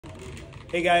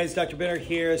Hey guys, Dr. Benner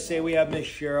here. Say we have Miss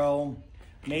Cheryl,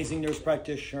 amazing nurse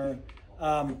practitioner.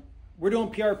 We're doing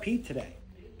PRP today.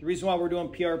 The reason why we're doing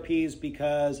PRP is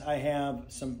because I have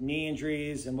some knee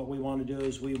injuries, and what we want to do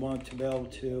is we want to be able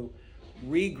to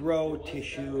regrow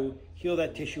tissue, heal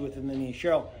that tissue within the knee.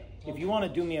 Cheryl, if you want to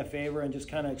do me a favor and just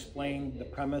kind of explain the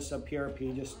premise of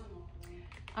PRP, just...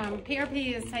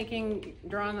 PRP is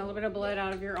drawing a little bit of blood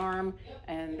out of your arm,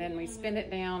 and then we spin it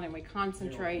down and we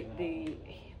concentrate the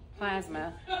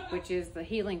plasma, which is the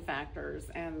healing factors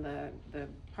and the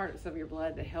parts of your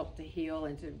blood that help to heal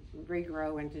and to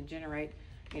regrow and to generate,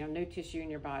 new tissue in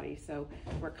your body. So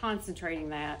we're concentrating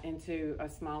that into a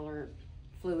smaller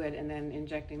fluid and then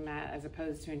injecting that, as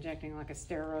opposed to injecting like a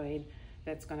steroid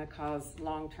that's going to cause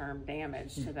long-term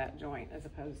damage to that joint, as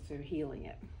opposed to healing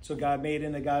it. So God made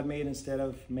in a God made instead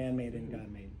of man made in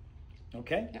God made.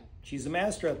 Okay? Yep. She's a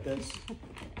master at this.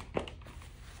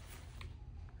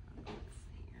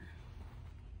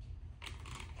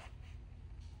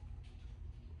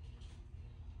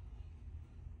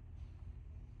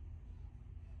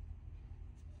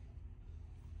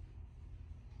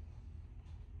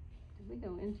 Did we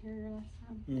go interior last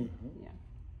time? Mm-hmm. Yeah.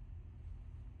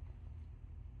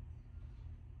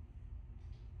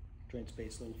 Joint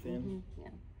space a little thin.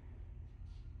 Yeah.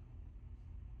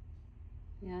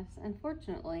 Yes,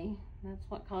 unfortunately, that's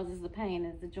what causes the pain,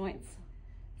 is the joint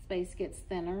space gets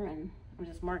thinner, and I'm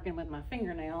just marking with my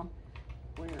fingernail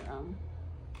where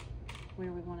we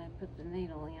want to put the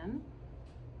needle in,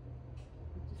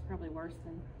 which is probably worse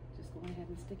than just going ahead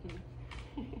and sticking.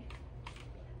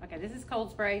 Okay, this is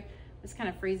cold spray. This kind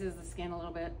of freezes the skin a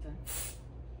little bit to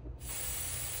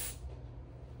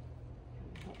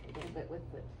help a little bit with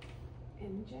the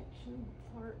injection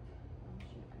part. Oh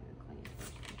shoot, I gotta clean it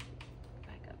first.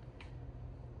 Back up.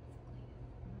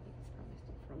 I think it's probably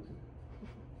still frozen.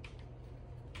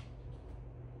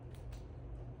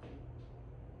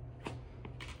 Alright,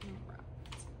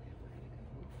 so now we're gonna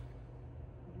go.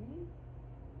 Ready?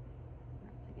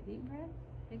 Right, take a deep breath,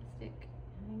 big stick,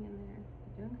 hang in there.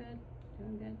 You're doing good,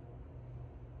 doing good.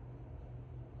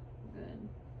 Good.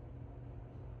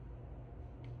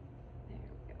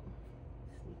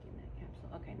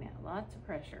 Okay, now lots of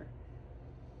pressure.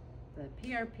 The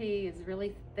PRP is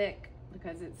really thick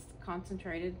because it's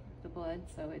concentrated, the blood,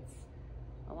 so it's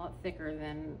a lot thicker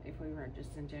than if we were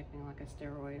just injecting like a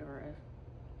steroid or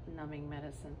a numbing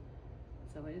medicine.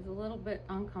 So it is a little bit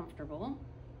uncomfortable,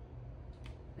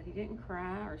 but he didn't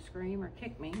cry or scream or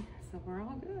kick me, so we're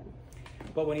all good.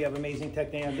 But when you have amazing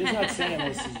technique, I'm just not saying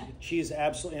this, she's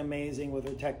absolutely amazing with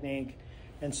her technique.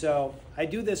 And so I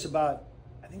do this about,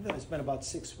 I think that it's been about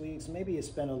 6 weeks. Maybe it's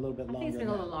been a little bit longer. I think it's been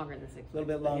a little longer than 6 weeks. A little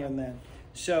bit longer than that.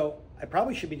 So I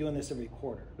probably should be doing this every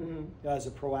quarter as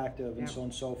a proactive and so on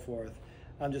and so forth.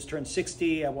 I'm just turned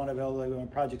 60. I want to be able to go on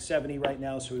Project 70 right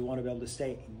now, so we want to be able to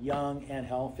stay young and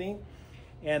healthy.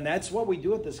 And that's what we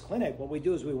do at this clinic. What we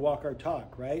do is we walk our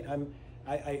talk, right?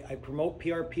 I promote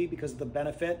PRP because of the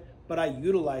benefit, but I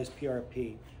utilize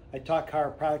PRP. I talk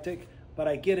chiropractic, but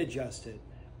I get adjusted.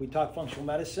 We talk functional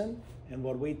medicine, and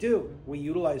what do? We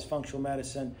utilize functional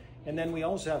medicine, and then we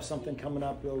also have something coming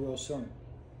up real soon.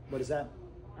 What is that?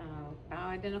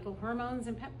 Bioidentical hormones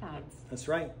and peptides. That's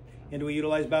right. And do we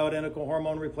utilize bioidentical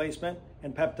hormone replacement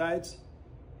and peptides?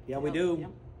 Yeah, we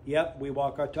do. Yep, we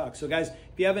walk our talk. So guys,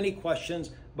 if you have any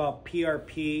questions about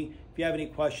PRP, if you have any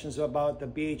questions about the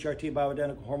BHRT,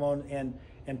 bioidentical hormone and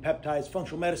peptides,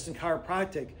 functional medicine,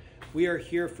 chiropractic, we are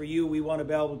here for you. We want to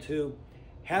be able to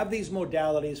have these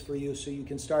modalities for you so you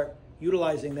can start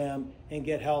utilizing them and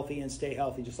get healthy and stay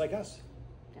healthy just like us.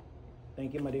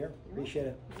 Thank you, my dear. Appreciate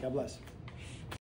it. God bless.